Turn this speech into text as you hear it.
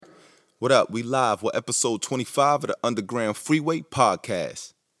What up? We live with episode 25 of the Underground Freeway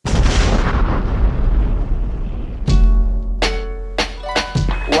Podcast.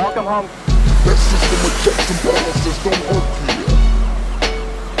 Welcome home. That system of checks and balances don't work here.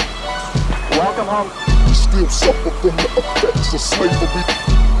 Welcome home. We still suffer from the effects of slavery.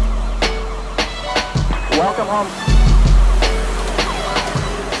 Welcome home.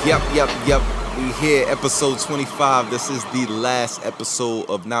 Yep. We here, episode 25. This is the last episode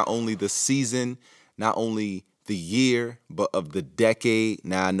of not only the season, not only the year, but of the decade.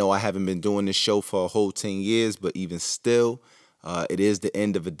 Now, I know I haven't been doing this show for a whole 10 years, but even still, it is the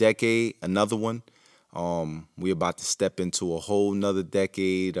end of a decade, another one. We're about to step into a whole nother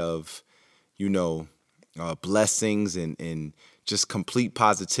decade of, blessings and just complete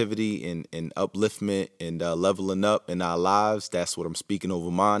positivity and upliftment and leveling up in our lives. That's what I'm speaking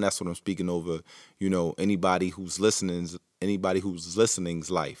over mine. That's what I'm speaking over, anybody who's listening's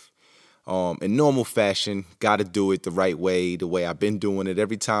life. In normal fashion, got to do it the right way, the way I've been doing it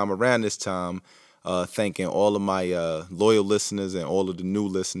every time around this time. Thanking all of my loyal listeners and all of the new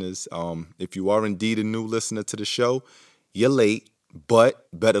listeners. If you are indeed a new listener to the show, you're late, but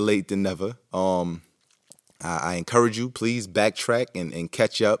better late than never. I encourage you, please backtrack and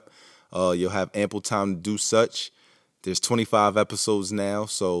catch up. You'll have ample time to do such. There's 25 episodes now,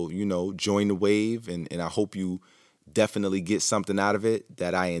 so, join the wave, and I hope you definitely get something out of it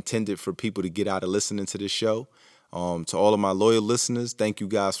that I intended for people to get out of listening to this show. To all of my loyal listeners, thank you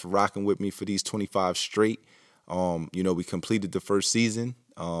guys for rocking with me for these 25 straight. We completed the first season.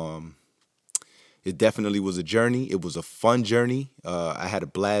 It definitely was a journey. It was a fun journey. I had a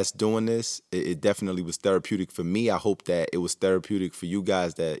blast doing this. It definitely was therapeutic for me. I hope that it was therapeutic for you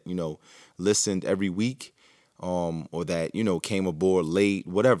guys that, listened every week, or that, came aboard late,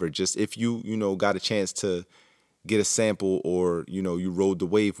 whatever. Just if you, got a chance to get a sample or, you rode the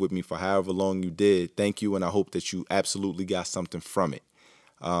wave with me for however long you did, thank you. And I hope that you absolutely got something from it.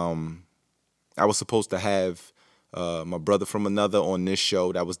 I was supposed to have my brother from another on this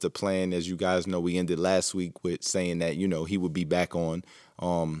show. That was the plan. As you guys know, we ended last week with saying that, he would be back on.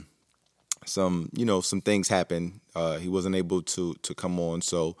 Some things happened. He wasn't able to come on.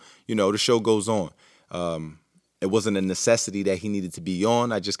 So, the show goes on. It wasn't a necessity that he needed to be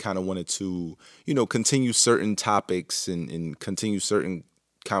on. I just kind of wanted to, continue certain topics and continue certain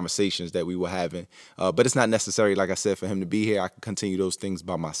conversations that we were having. But it's not necessary, like I said, for him to be here. I can continue those things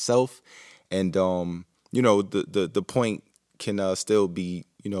by myself. And, the point can still be,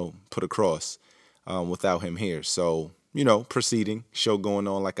 put across without him here. So, proceeding, show going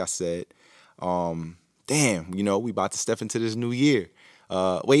on, like I said. We about to step into this new year.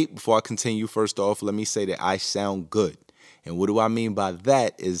 Wait, before I continue, first off, let me say that I sound good. And what do I mean by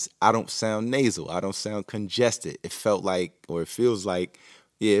that is I don't sound nasal. I don't sound congested. It felt like for the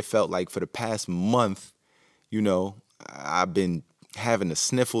past month, I've been having the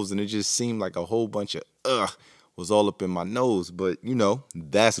sniffles, and it just seemed like a whole bunch of was all up in my nose. But,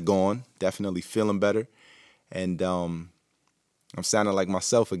 that's gone. Definitely feeling better. And I'm sounding like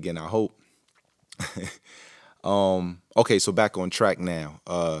myself again, I hope. Okay, so back on track now.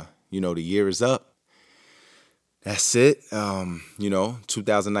 The year is up. That's it.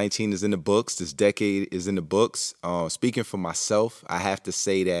 2019 is in the books. This decade is in the books. Speaking for myself, I have to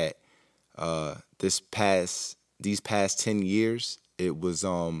say that these past 10 years, it was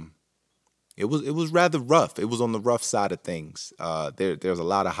rather rough. It was on the rough side of things. There's a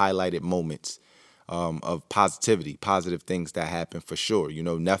lot of highlighted moments of positivity, positive things that happen for sure.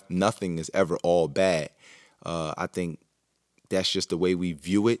 Nothing is ever all bad. I think that's just the way we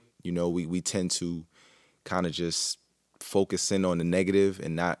view it. We tend to kind of just focus in on the negative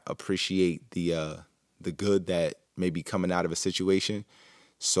and not appreciate the good that may be coming out of a situation.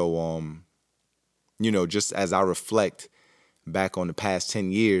 So, just as I reflect back on the past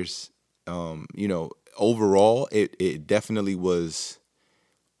 10 years, overall, it definitely was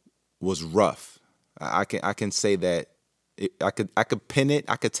rough. I can say that I could pin it.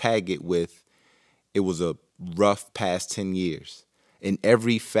 I could tag it with it was a rough past 10 years in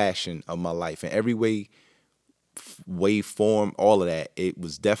every fashion of my life, in every way, form, all of that. It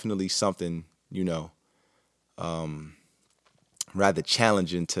was definitely something, rather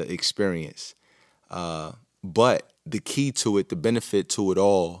challenging to experience. But the key to it, the benefit to it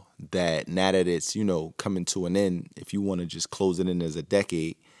all, that now that it's, coming to an end, if you want to just close it in as a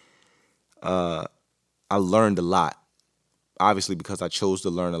decade, I learned a lot. Obviously, because I chose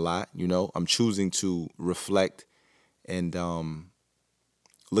to learn a lot, I'm choosing to reflect and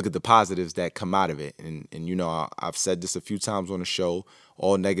look at the positives that come out of it. And I've said this a few times on the show,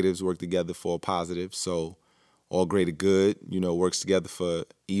 all negatives work together for a positive. So all greater good, works together for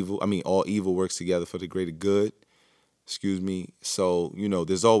evil. I mean, all evil works together for the greater good. Excuse me. So,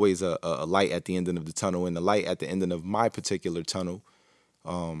 there's always a light at the end of the tunnel, and the light at the end of my particular tunnel,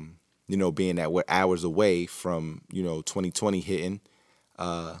 being that we're hours away from, 2020 hitting,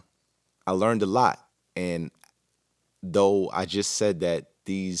 I learned a lot. And though I just said that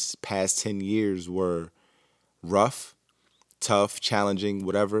these past 10 years were rough, tough, challenging,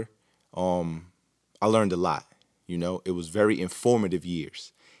 whatever, I learned a lot. It was very informative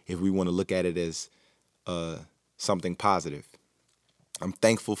years, if we want to look at it as something positive. I'm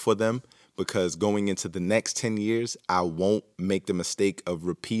thankful for them because going into the next 10 years, I won't make the mistake of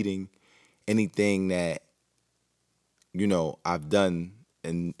repeating anything that, I've done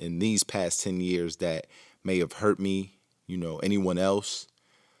in these past 10 years that may have hurt me, anyone else,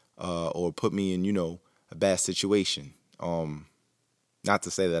 or put me in, a bad situation. Not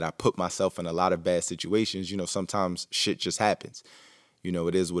to say that I put myself in a lot of bad situations. Sometimes shit just happens.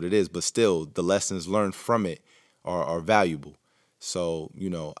 It is what it is. But still, the lessons learned from it are valuable. So,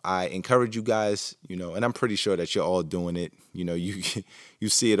 I encourage you guys, and I'm pretty sure that you're all doing it. You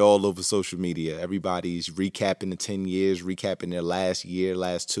see it all over social media. Everybody's recapping the 10 years, recapping their last year,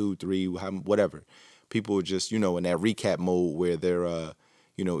 last 2, 3, whatever. People are just, in that recap mode where they're,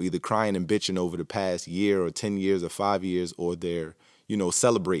 either crying and bitching over the past year or 10 years or 5 years, or they're,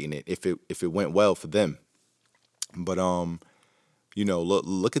 celebrating it if it went well for them. But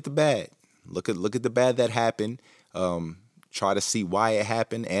look at the bad. Look at the bad that happened. Try to see why it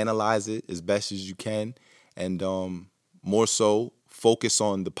happened. Analyze it as best as you can, and more so focus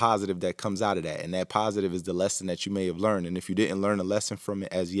on the positive that comes out of that. And that positive is the lesson that you may have learned. And if you didn't learn a lesson from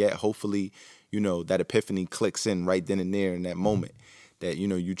it as yet, hopefully, that epiphany clicks in right then and there in that moment that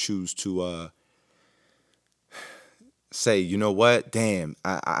you choose to say, you know what, damn,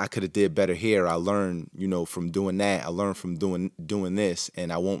 I could have did better here. I learned, from doing that. I learned from doing this,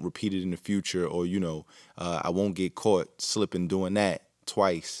 and I won't repeat it in the future, or, I won't get caught slipping doing that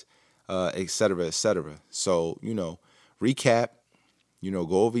twice, et cetera, et cetera. So, recap,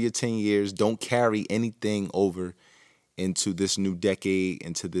 go over your 10 years. Don't carry anything over into this new decade,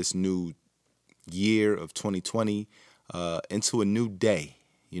 into this new year of 2020, into a new day.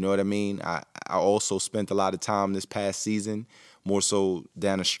 You know what I mean? I also spent a lot of time this past season, more so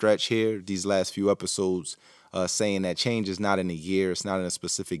down a stretch here, these last few episodes, saying that change is not in a year, it's not in a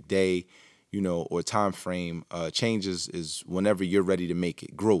specific day, or time frame. Change is whenever you're ready to make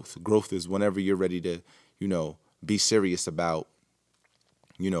it. Growth is whenever you're ready to, be serious about,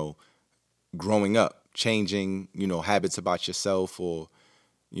 growing up, changing, habits about yourself, or,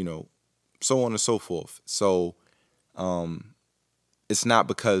 so on and so forth. So, it's not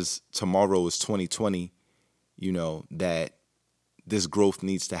because tomorrow is 2020, that this growth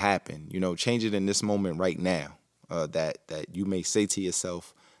needs to happen. Change it in this moment right now. That you may say to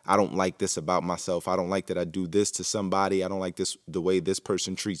yourself, I don't like this about myself. I don't like that I do this to somebody. I don't like this, the way this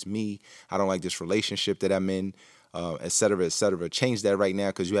person treats me. I don't like this relationship that I'm in, et cetera, et cetera. Change that right now,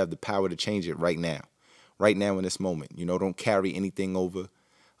 because you have the power to change it right now in this moment. Don't carry anything over.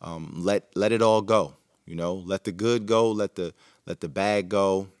 Let it all go. Let the good go. Let the bad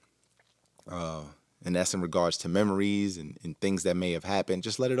go. And that's in regards to memories and things that may have happened.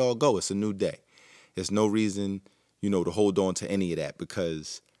 Just let it all go. It's a new day. There's no reason, to hold on to any of that,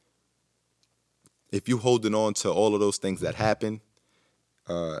 because if you're holding on to all of those things that happened,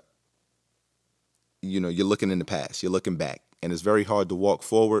 you're looking in the past. You're looking back. And it's very hard to walk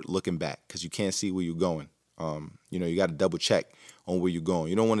forward looking back, because you can't see where you're going. You got to double check on where you're going.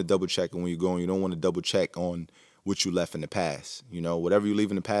 You don't want to double check on where you're going. You don't want to double check on what you left in the past. Whatever you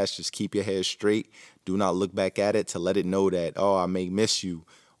leave in the past, just keep your head straight. Do not look back at it to let it know that, oh, I may miss you,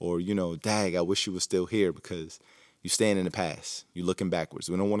 or, dag, I wish you were still here, because you're staying in the past. You're looking backwards.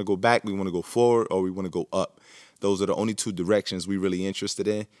 We don't want to go back. We want to go forward, or we want to go up. Those are the only two directions we really interested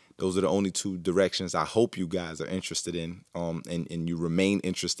in. Those are the only two directions I hope you guys are interested in, and you remain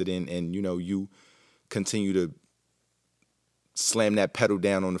interested in, and, you continue to slam that pedal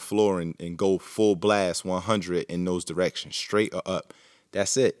down on the floor and go full blast 100 in those directions, straight or up.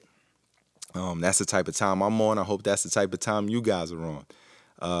 That's it. That's the type of time I'm on. I hope that's the type of time you guys are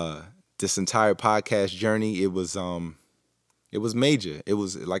on. This entire podcast journey, it was major. It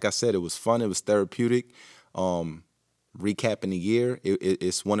was, like I said, it was fun. It was therapeutic. Recapping the year,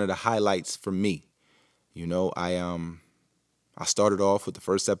 it's one of the highlights for me. I started off with the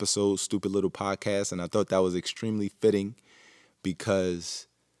first episode, Stupid Little Podcast, and I thought that was extremely fitting because,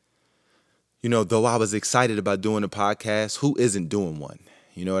 though I was excited about doing a podcast, who isn't doing one?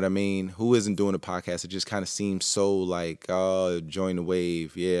 You know what I mean? Who isn't doing a podcast? It just kind of seems so like, oh, join the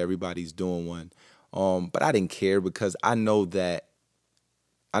wave. Yeah, everybody's doing one. But I didn't care because I know the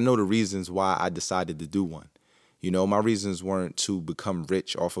reasons why I decided to do one. My reasons weren't to become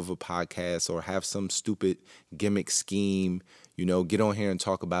rich off of a podcast or have some stupid gimmick scheme, get on here and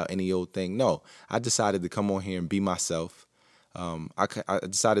talk about any old thing. No, I decided to come on here and be myself. I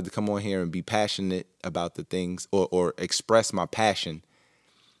decided to come on here and be passionate about the things or express my passion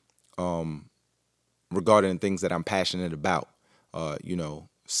regarding things that I'm passionate about.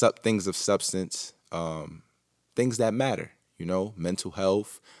 Things of substance, things that matter, mental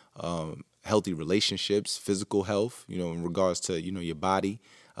health, healthy relationships, physical health, in regards to, your body,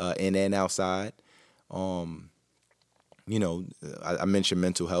 in and outside. I mentioned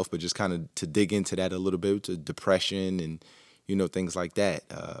mental health, but just kind of to dig into that a little bit, to depression and, things like that.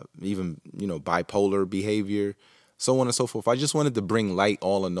 Even, bipolar behavior, so on and so forth. I just wanted to bring light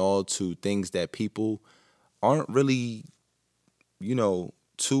all in all to things that people aren't really,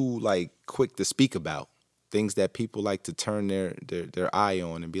 too quick to speak about. Things that people like to turn their eye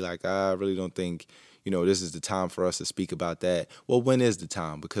on and be like, I really don't think, this is the time for us to speak about that. Well, when is the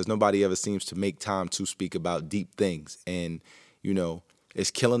time? Because nobody ever seems to make time to speak about deep things. And,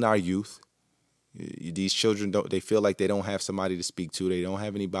 it's killing our youth. These children they feel like they don't have somebody to speak to. They don't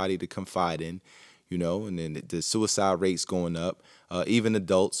have anybody to confide in, and then the suicide rate's going up. Even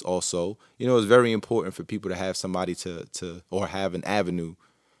adults also, it's very important for people to have somebody to or have an avenue,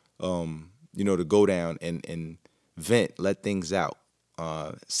 to go down and vent, let things out,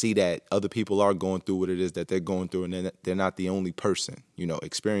 see that other people are going through what it is that they're going through, and they're not the only person,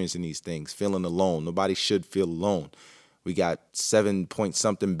 experiencing these things, feeling alone. Nobody should feel alone. We got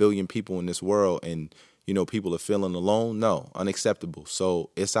 7-point-something billion people in this world, and, people are feeling alone. No, unacceptable. So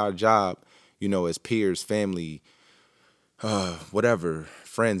it's our job, as peers, family, whatever,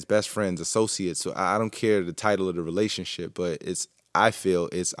 friends, best friends, associates. So I don't care the title of the relationship, but I feel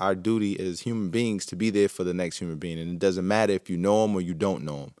it's our duty as human beings to be there for the next human being. And it doesn't matter if you know them or you don't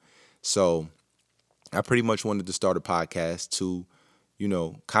know them. So I pretty much wanted to start a podcast to,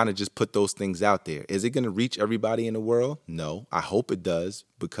 kind of just put those things out there. Is it going to reach everybody in the world? No. I hope it does,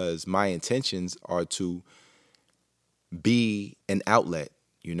 because my intentions are to be an outlet.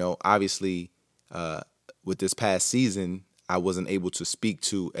 Obviously, with this past season, I wasn't able to speak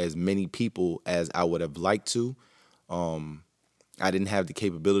to as many people as I would have liked to. I didn't have the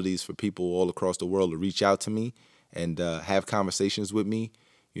capabilities for people all across the world to reach out to me and have conversations with me.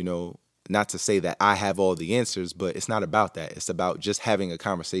 Not to say that I have all the answers, but it's not about that. It's about just having a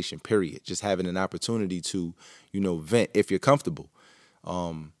conversation, period. Just having an opportunity to, vent if you're comfortable.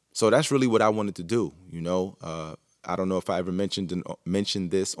 So that's really what I wanted to do. I don't know if I ever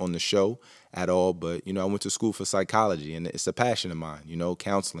mentioned this on the show at all, but, I went to school for psychology, and it's a passion of mine,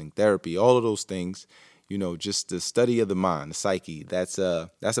 counseling, therapy, all of those things. Just the study of the mind, the psyche, that's a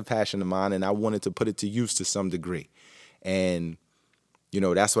passion of mine, and I wanted to put it to use to some degree. And,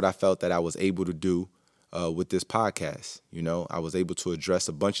 that's what I felt that I was able to do with this podcast. I was able to address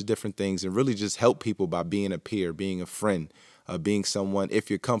a bunch of different things and really just help people by being a peer, being a friend, being someone, if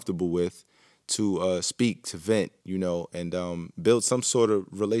you're comfortable with, to speak, to vent, and build some sort of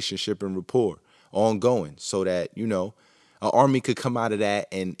relationship and rapport ongoing, so that, an army could come out of that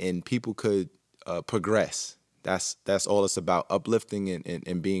and people could progress. That's all it's about, uplifting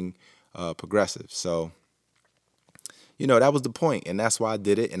and being progressive. So, that was the point, and that's why I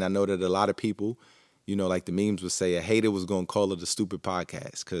did it. And I know that a lot of people, like the memes would say, a hater was going to call it a stupid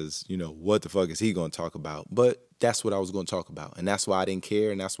podcast because, what the fuck is he going to talk about? But that's what I was going to talk about, and that's why I didn't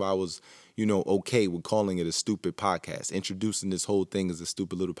care, and that's why I was, okay with calling it a stupid podcast, introducing this whole thing as a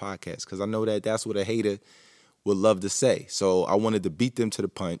stupid little podcast, because I know that that's what a hater would love to say. So I wanted to beat them to the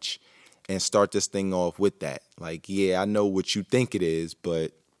punch and start this thing off with that. Like, yeah, I know what you think it is,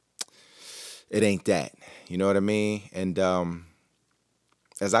 but it ain't that. You know what I mean? And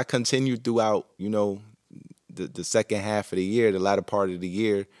as I continued throughout, the second half of the year, the latter part of the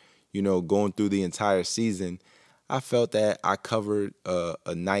year, going through the entire season, I felt that I covered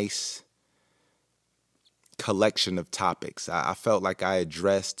a nice collection of topics. I felt like I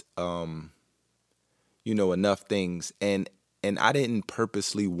addressed, enough things. And I didn't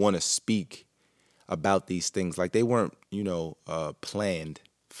purposely want to speak about these things. Like, they weren't, planned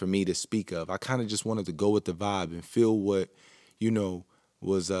for me to speak of. I kind of just wanted to go with the vibe and feel what,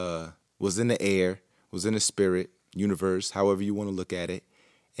 was in the air, was in the spirit, universe, however you want to look at it.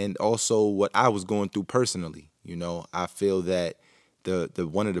 And also what I was going through personally. I feel that the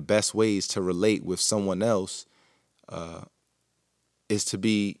one of the best ways to relate with someone else is to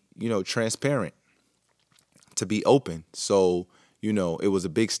be, transparent, to be open. So, it was a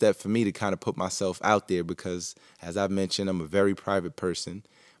big step for me to kind of put myself out there because, as I've mentioned, I'm a very private person.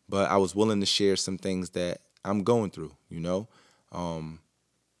 but I was willing to share some things that I'm going through, you know.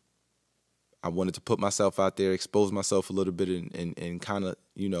 I wanted to put myself out there, expose myself a little bit, and kind of,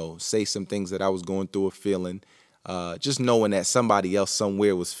 you know, say some things that I was going through or feeling. Just knowing that somebody else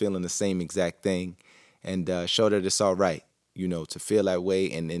somewhere was feeling the same exact thing, and show that it's all right, you know, to feel that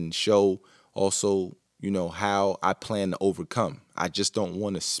way, and show also, you know, how I plan to overcome. I just don't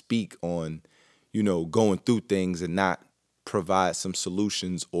want to speak on, you know, going through things and not provide some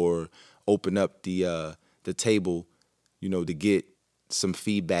solutions or open up the table, you know, to get some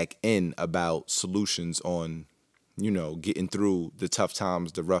feedback in about solutions on, you know, getting through the tough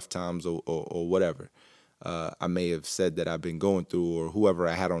times, the rough times, or whatever. I may have said that I've been going through, or whoever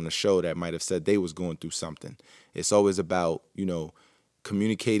I had on the show that might have said they was going through something. It's always about, you know,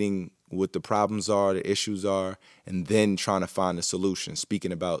 communicating what the problems are, the issues are, and then trying to find a solution,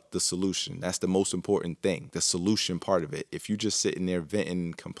 speaking about the solution. That's the most important thing, the solution part of it. If you're just sitting there venting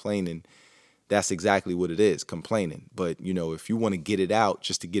and complaining, that's exactly what it is, complaining. But, you know, if you want to get it out,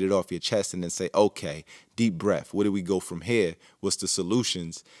 just to get it off your chest and then say, okay, deep breath, where do we go from here? What's the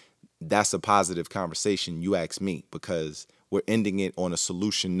solutions? That's a positive conversation, you ask me, because we're ending it on a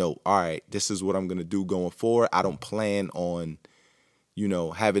solution note. All right, this is what I'm going to do going forward. I don't plan on, you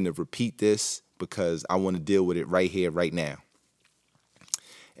know, having to repeat this because I want to deal with it right here, right now.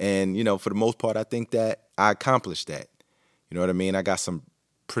 And, you know, for the most part, I think that I accomplished that. You know what I mean? I got some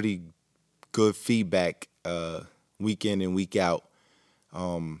pretty good feedback week in and week out.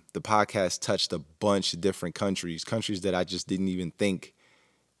 The podcast touched a bunch of different countries that I just didn't even think,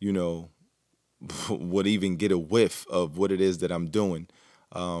 you know, would even get a whiff of what it is that I'm doing.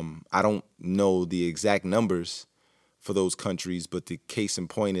 I don't know the exact numbers for those countries, but the case in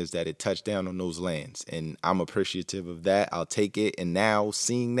point is that it touched down on those lands, and I'm appreciative of that. I'll take it. And now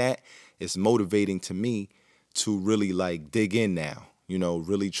seeing that, it's motivating to me to really like dig in now, you know,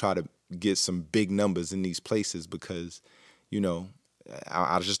 really try to get some big numbers in these places, because, you know,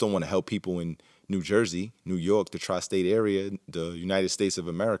 I just don't want to help people in New Jersey, New York, the tri-state area, the United States of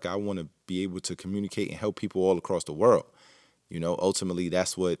America. I want to be able to communicate and help people all across the world. You know, ultimately,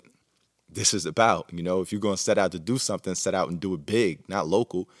 that's what this is about. You know, if you're going to set out to do something, set out and do it big, not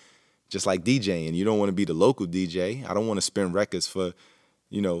local. Just like DJing, you don't want to be the local DJ. I don't want to spin records for,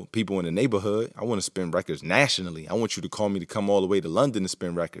 you know, people in the neighborhood. I want to spin records nationally. I want you to call me to come all the way to London to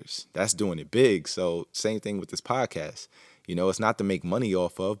spin records. That's doing it big. So same thing with this podcast. You know, it's not to make money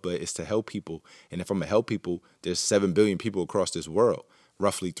off of, but it's to help people. And if I'm going to help people, there's 7 billion people across this world,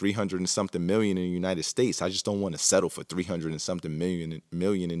 roughly 300 and something million in the United States. I just don't want to settle for 300 and something million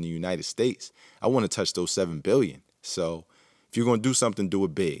in the United States. I want to touch those 7 billion. So if you're going to do something, do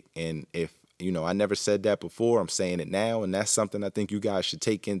it big. And if, you know, I never said that before, I'm saying it now. And that's something I think you guys should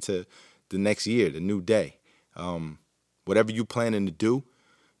take into the next year, the new day. Whatever you planning to do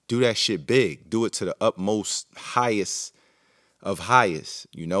that shit big. Do it to the utmost highest of highest.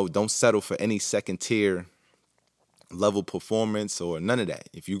 You know, don't settle for any second tier level performance or none of that.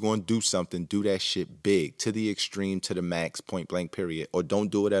 If you're going to do something, do that shit big, to the extreme, to the max, point blank, period. Or don't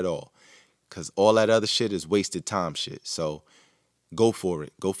do it at all, because all that other shit is wasted time shit. So go for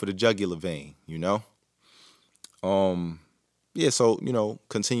it. Go for the jugular vein, you know? Yeah, so, you know,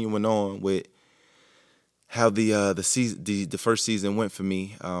 continuing on with how the season, the first season went for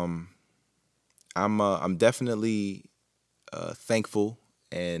me. I'm definitely thankful,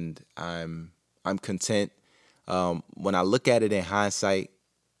 and I'm content. When I look at it in hindsight,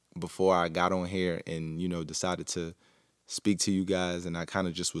 before I got on here and, you know, decided to speak to you guys, and I kind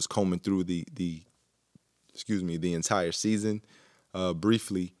of just was combing through the entire season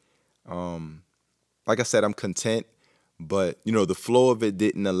briefly. Like I said, I'm content, but, you know, the flow of it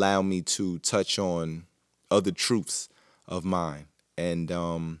didn't allow me to touch on other truths of mine.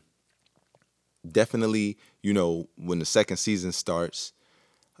 And definitely, you know, when the second season starts,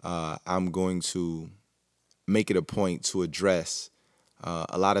 I'm going to make it a point to address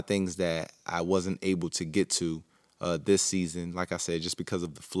a lot of things that I wasn't able to get to this season. Like I said, just because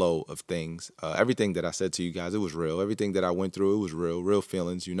of the flow of things. Everything that I said to you guys, it was real. Everything that I went through, it was real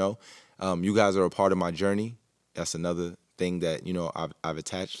feelings, you know. You guys are a part of my journey. That's another thing that, you know, I've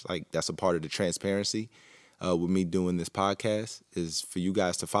attached. Like, that's a part of the transparency with me doing this podcast, is for you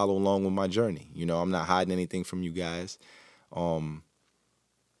guys to follow along with my journey. You know, I'm not hiding anything from you guys.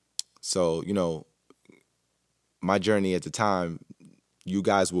 So, you know, my journey at the time, you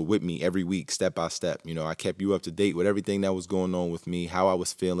guys were with me every week, step by step. You know, I kept you up to date with everything that was going on with me, how I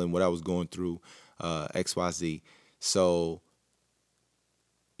was feeling, what I was going through, XYZ. So,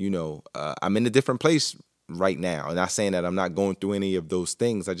 you know, I'm in a different place right now. And not saying that I'm not going through any of those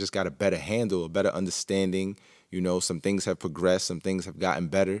things. I just got a better handle, a better understanding. Some things have progressed, some things have gotten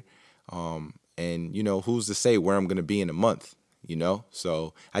better. And who's to say where I'm going to be in a month,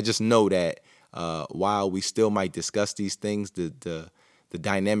 So I just know that while we still might discuss these things, the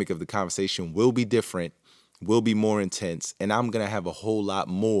dynamic of the conversation will be different, will be more intense, and I'm going to have a whole lot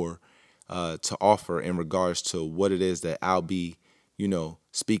more to offer in regards to what it is that I'll be,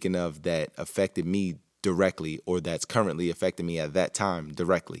 speaking of that affected me directly or that's currently affecting me at that time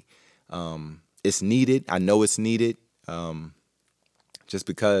directly. It's needed. I know it's needed just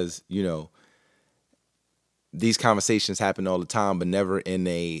because, these conversations happen all the time, but never in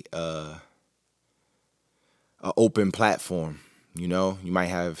a open platform. You might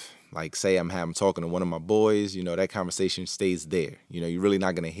have, like, say I'm talking to one of my boys, that conversation stays there. You're really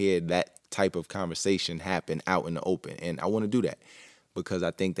not going to hear that type of conversation happen out in the open. And I want to do that because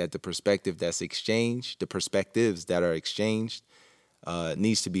I think that the perspective that's exchanged, the perspectives that are exchanged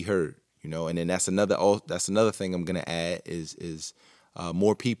needs to be heard, and then that's another thing I'm going to add is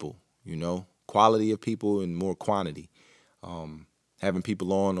more people, quality of people and more quantity. Having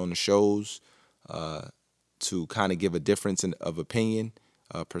people on the shows to kind of give a difference of opinion,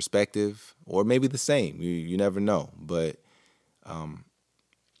 perspective, or maybe the same. You never know. But,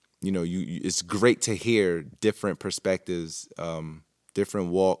 it's great to hear different perspectives, different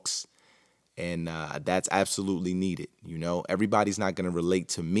walks, and that's absolutely needed. Everybody's not going to relate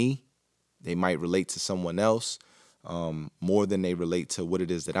to me. They might relate to someone else more than they relate to what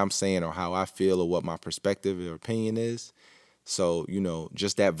it is that I'm saying or how I feel or what my perspective or opinion is. So,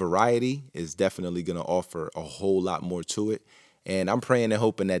 just that variety is definitely going to offer a whole lot more to it. And I'm praying and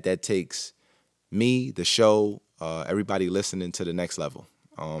hoping that takes me, the show, everybody listening to the next level.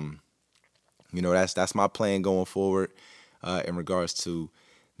 That's my plan going forward in regards to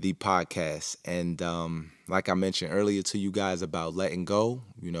the podcast. And like I mentioned earlier to you guys about letting go,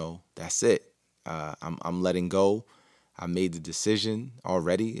 that's it. I'm letting go. I made the decision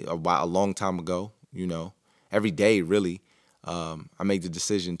already a long time ago, every day really. I make the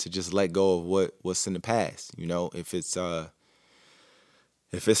decision to just let go of what's in the past. If it's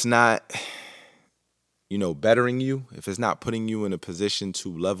not, bettering you, if it's not putting you in a position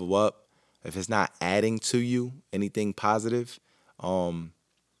to level up, if it's not adding to you anything positive, you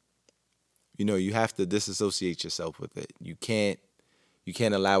have to disassociate yourself with it. You can't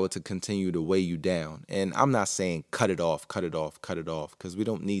allow it to continue to weigh you down. And I'm not saying cut it off, because we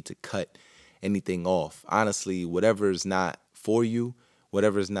don't need to cut anything off. Honestly, whatever is not for you,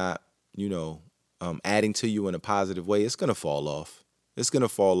 whatever is not, adding to you in a positive way, it's going to fall off. It's going to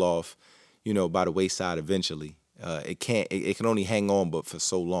fall off, by the wayside eventually. It can only hang on but for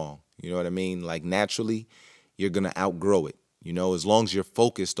so long. You know what I mean? Like naturally, you're going to outgrow it. As long as you're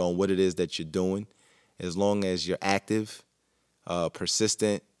focused on what it is that you're doing, as long as you're active,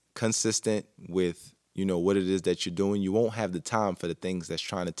 persistent, consistent with, what it is that you're doing, you won't have the time for the things that's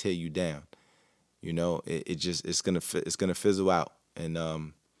trying to tear you down. It's gonna fizzle out, and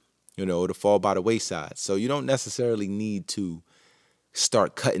it'll fall by the wayside. So you don't necessarily need to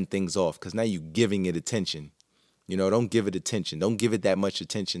start cutting things off because now you're giving it attention. Don't give it attention. Don't give it that much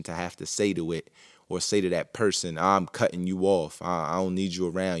attention to have to say to it or say to that person, I'm cutting you off. I don't need you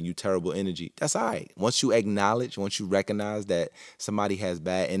around. You terrible energy. That's all right. Once you recognize that somebody has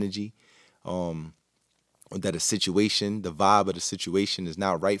bad energy, that a situation, the vibe of the situation is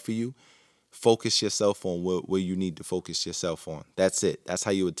not right for you, focus yourself on where you need to focus yourself on. That's it. That's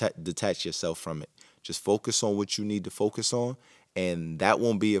how you detach yourself from it. Just focus on what you need to focus on, and that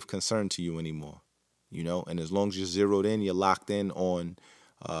won't be of concern to you anymore. And as long as you're zeroed in, you're locked in on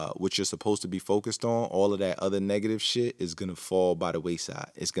what you're supposed to be focused on, all of that other negative shit is going to fall by the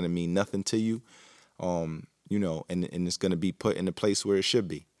wayside. It's going to mean nothing to you, and it's going to be put in the place where it should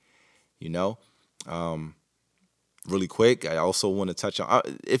be, Really quick, I also want to touch on,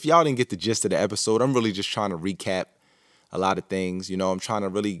 if y'all didn't get the gist of the episode, I'm really just trying to recap a lot of things. I'm trying to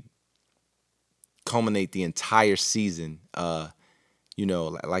really culminate the entire season,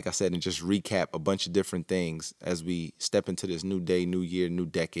 like I said, and just recap a bunch of different things as we step into this new day, new year, new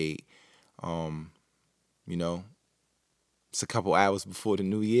decade. It's a couple hours before the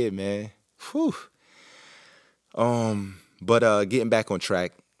new year, man. Whew. But getting back on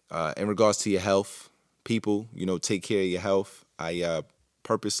track, in regards to your health, people, take care of your health. I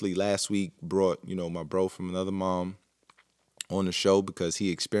purposely last week brought, my bro from another mom on the show because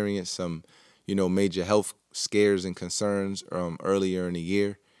he experienced some, major health scares and concerns earlier in the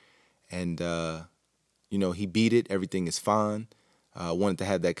year. And, he beat it. Everything is fine. I wanted to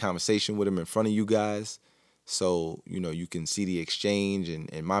have that conversation with him in front of you guys So, you can see the exchange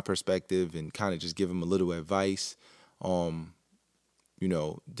and my perspective and kind of just give them a little advice.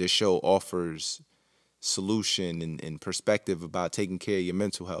 This show offers solution and perspective about taking care of your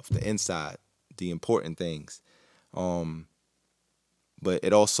mental health, the inside, the important things. But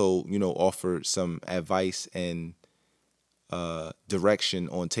it also, offered some advice and direction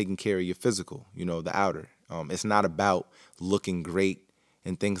on taking care of your physical, the outer. It's not about looking great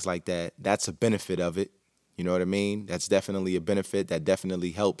and things like that. That's a benefit of it. You know what I mean? That's definitely a benefit. That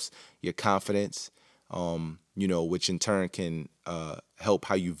definitely helps your confidence, which in turn can help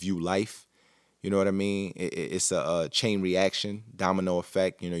how you view life. You know what I mean? It's a chain reaction, domino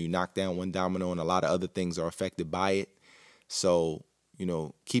effect. You knock down one domino and a lot of other things are affected by it. So,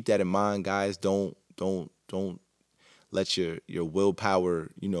 keep that in mind, guys. Don't let your willpower,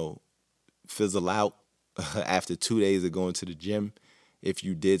 fizzle out after 2 days of going to the gym. If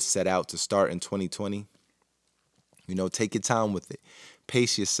you did set out to start in 2020, take your time with it.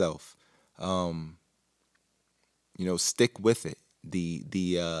 Pace yourself. Stick with it.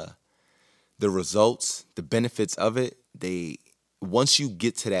 The results, the benefits of it, once you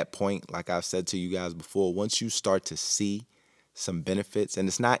get to that point, like I've said to you guys before, once you start to see some benefits, and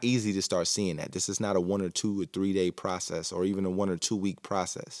it's not easy to start seeing that. This is not a 1 or 2 or 3 day process or even a 1 or 2 week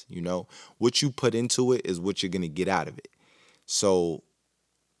process. What you put into it is what you're going to get out of it. So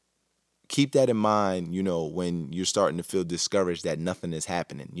keep that in mind, when you're starting to feel discouraged that nothing is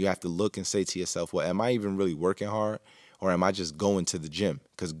happening. You have to look and say to yourself, well, am I even really working hard or am I just going to the gym?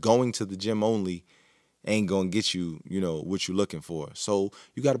 Because going to the gym only ain't going to get you, what you're looking for. So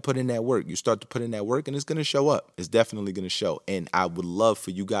you got to put in that work. You start to put in that work and it's going to show up. It's definitely going to show. And I would love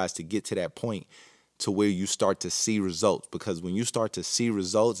for you guys to get to that point to where you start to see results, because when you start to see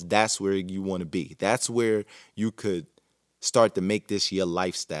results, that's where you want to be. That's where you could start to make this your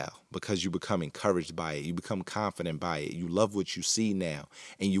lifestyle, because you become encouraged by it. You become confident by it. You love what you see now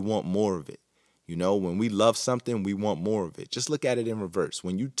and you want more of it. When we love something, we want more of it. Just look at it in reverse.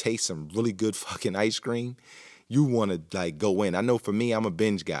 When you taste some really good fucking ice cream, you want to go in. I know for me, I'm a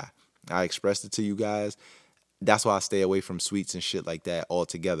binge guy. I expressed it to you guys. That's why I stay away from sweets and shit like that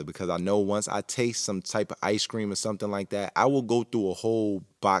altogether, because I know once I taste some type of ice cream or something like that, I will go through a whole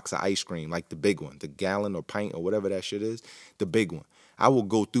box of ice cream, like the big one, the gallon or pint or whatever that shit is, the big one. I will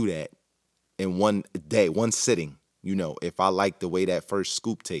go through that in one day, one sitting, if I like the way that first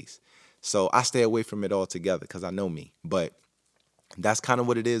scoop tastes. So I stay away from it altogether because I know me. But that's kind of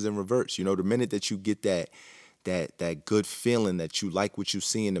what it is in reverse. The minute that you get that good feeling that you like what you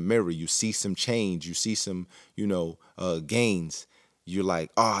see in the mirror, you see some change, you see some, gains, you're like,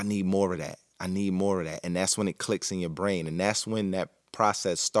 oh, I need more of that. I need more of that. And that's when it clicks in your brain. And that's when that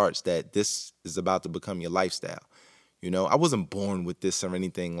process starts, that this is about to become your lifestyle. I wasn't born with this or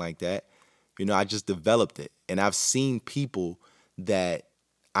anything like that. I just developed it. And I've seen people that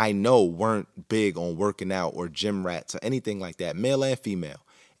I know weren't big on working out or gym rats or anything like that, male and female.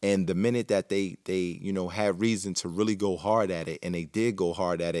 And the minute that they had reason to really go hard at it, and they did go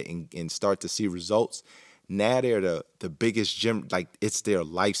hard at it and start to see results, now they're the biggest gym, like it's their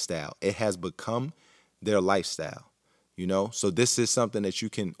lifestyle. It has become their lifestyle, So this is something that you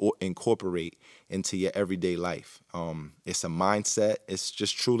can incorporate into your everyday life. It's a mindset. It's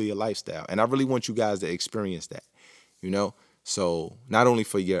just truly a lifestyle. And I really want you guys to experience that, So not only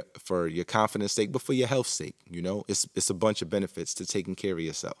for your confidence sake, but for your health sake, it's a bunch of benefits to taking care of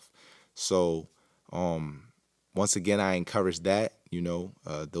yourself. So once again, I encourage that.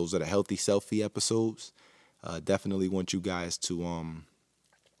 Those are the Healthy Selfie episodes. Definitely want you guys to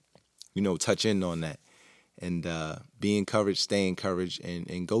touch in on that and be encouraged, stay encouraged,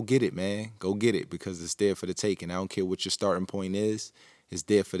 and go get it, man. Go get it, because it's there for the taking. I don't care what your starting point is. It's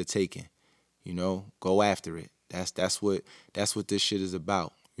there for the taking. Go after it. That's what this shit is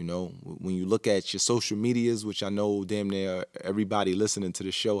about. When you look at your social medias, which I know damn near everybody listening to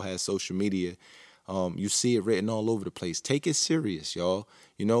the show has social media, you see it written all over the place. Take it serious, y'all.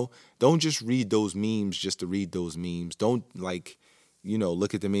 Don't just read those memes just to read those memes. Don't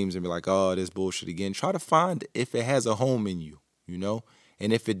look at the memes and be like, oh, this bullshit again. Try to find if it has a home in you,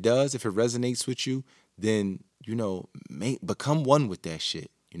 and if it does, if it resonates with you, then, become one with that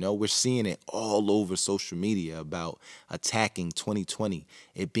shit. We're seeing it all over social media about attacking 2020,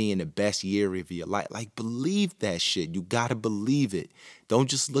 it being the best year of your life. Like, believe that shit. You got to believe it. Don't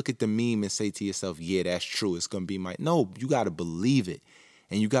just look at the meme and say to yourself, yeah, that's true. It's going to be no, you got to believe it.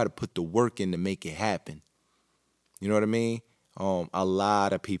 And you got to put the work in to make it happen. You know what I mean? A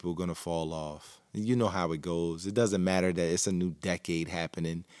lot of people are going to fall off. You know how it goes. It doesn't matter that it's a new decade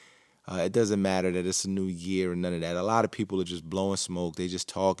happening. It doesn't matter that it's a new year or none of that. A lot of people are just blowing smoke. They just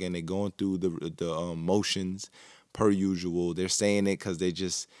talking. They're going through the motions per usual. They're saying it because they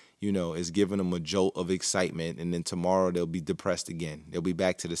just, it's giving them a jolt of excitement. And then tomorrow they'll be depressed again. They'll be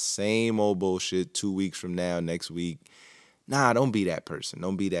back to the same old bullshit 2 weeks from now, next week. Nah, don't be that person.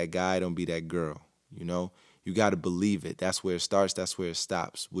 Don't be that guy. Don't be that girl. You got to believe it. That's where it starts. That's where it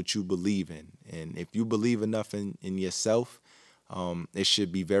stops. What you believe in. And if you believe enough in yourself, it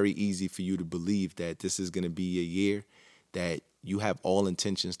should be very easy for you to believe that this is going to be a year that you have all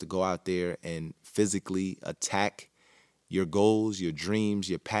intentions to go out there and physically attack your goals, your dreams,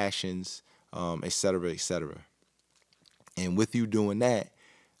 your passions, et cetera, et cetera. And with you doing that,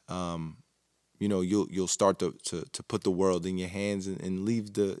 you'll start to put the world in your hands and leave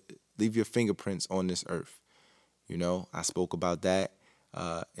your fingerprints on this earth. I spoke about that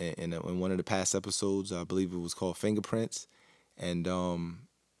in one of the past episodes. I believe it was called Fingerprints. And,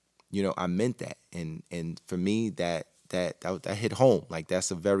 I meant that. And for me, that hit home. Like,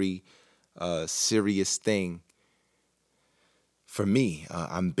 that's a very serious thing for me.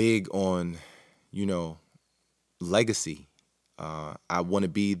 I'm big on, legacy. I want to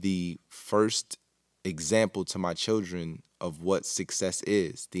be the first example to my children of what success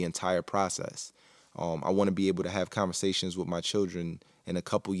is, the entire process. I want to be able to have conversations with my children in a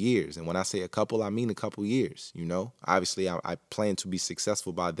couple years. And when I say a couple, I mean a couple years, Obviously, I plan to be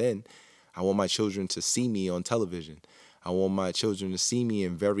successful by then. I want my children to see me on television. I want my children to see me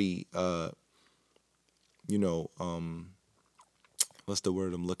in very, what's the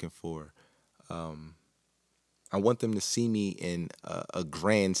word I'm looking for? I want them to see me in a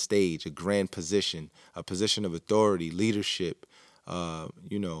grand stage, a grand position, a position of authority, leadership,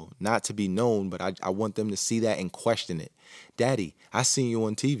 not to be known, but I want them to see that and question it. Daddy, I seen you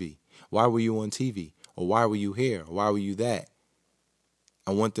on TV. Why were you on TV? Or why were you here? Or why were you that?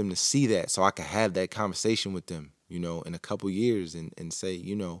 I want them to see that so I can have that conversation with them, in a couple years and say,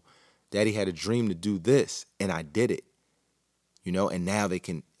 Daddy had a dream to do this and I did it, and now they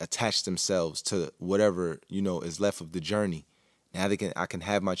can attach themselves to whatever, is left of the journey. Now I can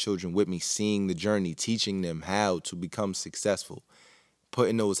have my children with me seeing the journey, teaching them how to become successful,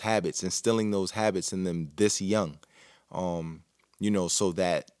 putting those habits, instilling those habits in them this young, so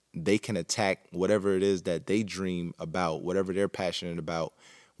that they can attack whatever it is that they dream about, whatever they're passionate about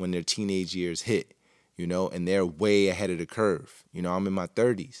when their teenage years hit, and they're way ahead of the curve. I'm in my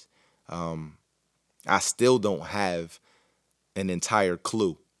 30s. I still don't have an entire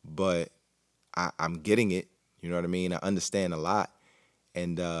clue, but I'm getting it. You know what I mean? I understand a lot.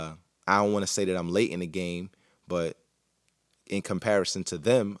 And I don't want to say that I'm late in the game, but in comparison to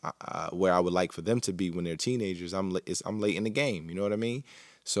them, where I would like for them to be when they're teenagers, I'm late in the game. You know what I mean?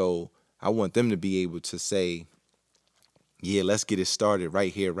 So I want them to be able to say, yeah, let's get it started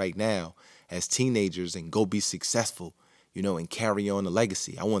right here, right now, as teenagers and go be successful, and carry on the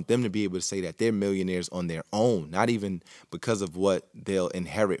legacy. I want them to be able to say that they're millionaires on their own, not even because of what they'll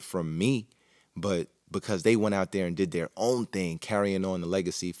inherit from me, but because they went out there and did their own thing, carrying on the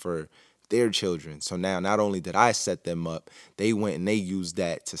legacy for their children. So now not only did I set them up, they went and they used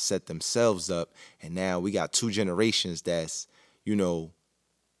that to set themselves up. And now we got 2 generations that's,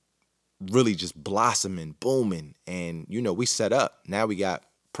 really just blossoming, booming. And, we set up. Now we got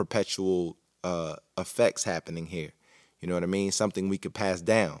perpetual effects happening here. You know what I mean? Something we could pass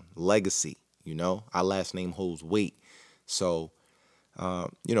down. Legacy, Our last name holds weight. So,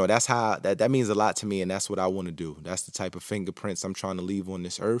 that's how, that means a lot to me, and that's what I want to do. That's the type of fingerprints I'm trying to leave on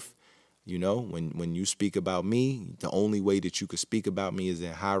this earth. When you speak about me, the only way that you could speak about me is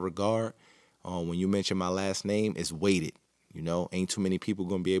in high regard. When you mention my last name, it's weighted. Ain't too many people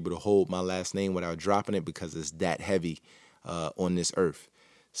going to be able to hold my last name without dropping it because it's that heavy on this earth.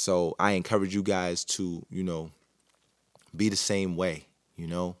 So I encourage you guys to, be the same way,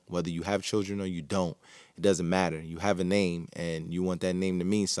 whether you have children or you don't. It doesn't matter. You have a name and you want that name to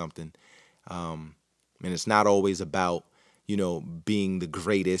mean something. And it's not always about, being the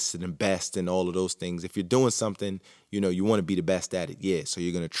greatest and the best and all of those things. If you're doing something, you want to be the best at it. Yeah, so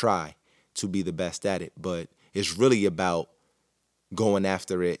you're going to try to be the best at it. But it's really about going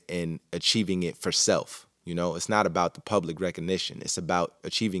after it and achieving it for self. It's not about the public recognition. It's about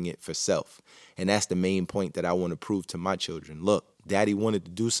achieving it for self. And that's the main point that I want to prove to my children. Look, Daddy wanted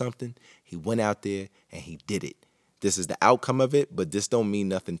to do something. He went out there and he did it. This is the outcome of it, but this don't mean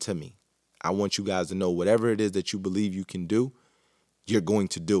nothing to me. I want you guys to know whatever it is that you believe you can do, you're going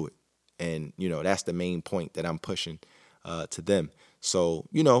to do it. And, that's the main point that I'm pushing to them. So,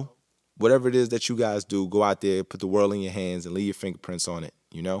 whatever it is that you guys do, go out there, put the world in your hands and leave your fingerprints on it,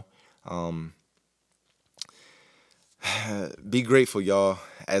 Be grateful, y'all.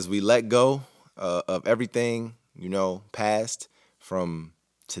 as we let go of everything, past, from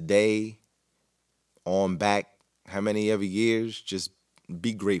today on back, how many ever years, just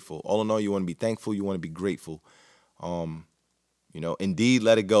be grateful. All in all, you want to be thankful. You want to be grateful. Indeed,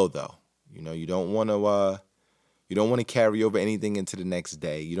 let it go though. You don't want to carry over anything into the next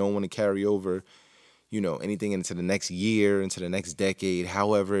day. You don't want to carry over, anything into the next year, into the next decade,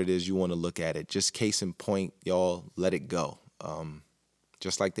 however it is you want to look at it. Just case in point, y'all, let it go.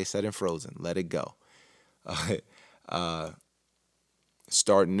 Just like they said in Frozen, let it go.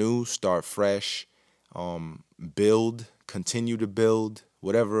 Start new, start fresh, build, continue to build,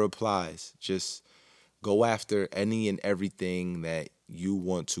 whatever applies. Just go after any and everything that you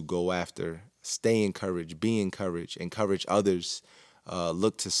want to go after. Stay encouraged, be encouraged, encourage others.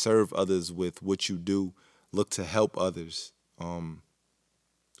 Look to serve others with what you do. Look to help others.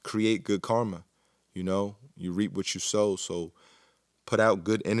 Create good karma. You reap what you sow. So put out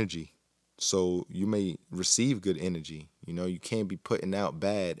good energy so you may receive good energy. You can't be putting out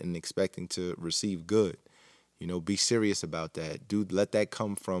bad and expecting to receive good. Be serious about that. Dude, let that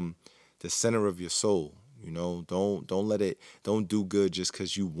come from the center of your soul. Don't do good just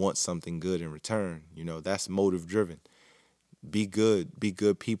because you want something good in return. That's motive driven. Be good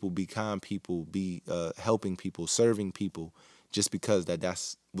people, be kind people, be helping people, serving people, just because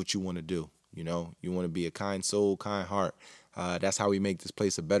that's what you want to do. You want to be a kind soul, kind heart. That's how we make this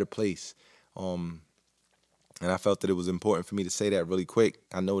place a better place. And I felt that it was important for me to say that really quick.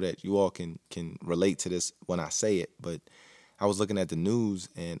 I know that you all can relate to this when I say it, but I was looking at the news,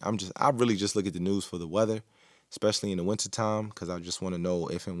 and I really just look at the news for the weather, especially in the wintertime, because I just want to know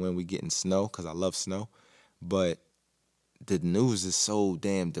if and when we getting snow, because I love snow. But the news is so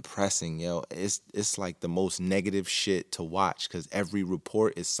damn depressing, yo. It's like the most negative shit to watch, because every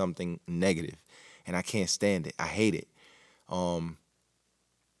report is something negative, and I can't stand it. I hate it.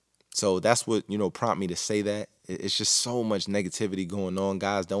 So that's what, prompted me to say that. It's just so much negativity going on,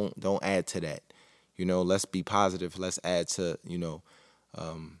 guys. Don't add to that. Let's be positive. Let's add to,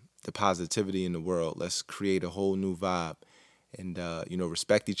 the positivity in the world. Let's create a whole new vibe and,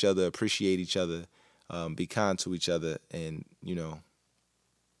 respect each other, appreciate each other, be kind to each other, and,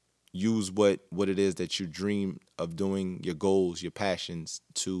 use what it is that you dream of doing, your goals, your passions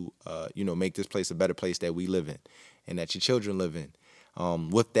to, make this place a better place that we live in and that your children live in.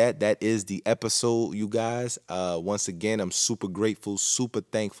 With that is the episode, you guys. Once again, I'm super grateful, super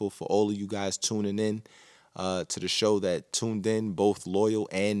thankful for all of you guys tuning in to the show that tuned in, both loyal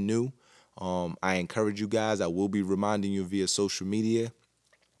and new. I encourage you guys. I will be reminding you via social media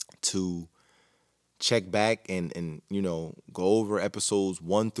to check back and go over episodes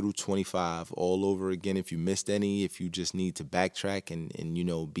 1 through 25 all over again if you missed any, if you just need to backtrack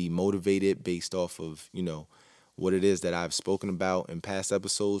and be motivated based off of, what it is that I've spoken about in past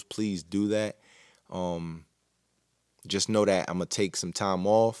episodes. Please do that. Just know that I'm going to take some time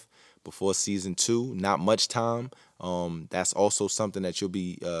off before season 2. Not much time. That's also something that you'll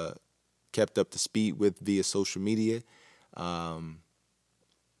be kept up to speed with via social media.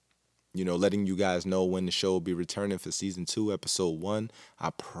 Letting you guys know when the show will be returning for season 2, episode 1. I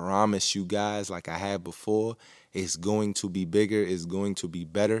promise you guys, like I have before, it's going to be bigger. It's going to be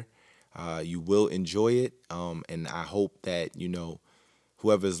better. You will enjoy it, and I hope that,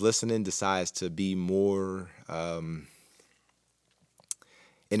 whoever's listening decides to be more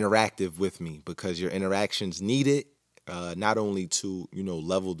interactive with me, because your interactions need it, not only to,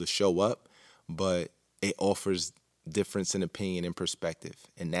 level the show up, but it offers difference in opinion and perspective,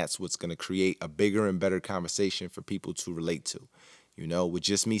 and that's what's going to create a bigger and better conversation for people to relate to. With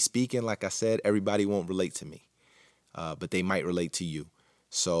just me speaking, like I said, everybody won't relate to me, but they might relate to you.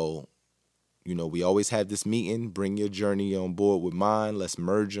 So, we always have this meeting. Bring your journey on board with mine. Let's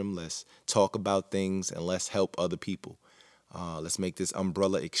merge them. Let's talk about things, and let's help other people. Let's make this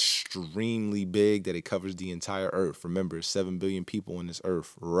umbrella extremely big that it covers the entire earth. Remember, 7 billion people on this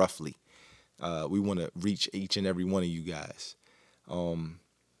earth, roughly. We want to reach each and every one of you guys. All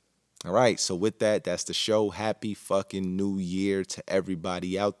right, so with that, that's the show. Happy fucking New Year to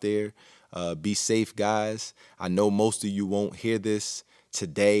everybody out there. Be safe, guys. I know most of you won't hear this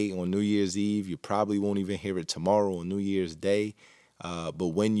today on New Year's Eve. You probably won't even hear it tomorrow on New Year's Day. But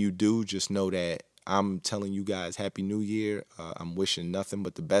when you do, just know that I'm telling you guys Happy New Year. I'm wishing nothing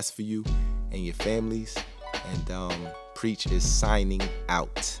but the best for you and your families. And Preach is signing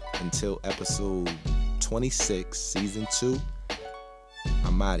out. Until episode 26, season 2,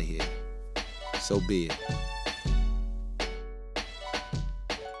 I'm out of here. So be it.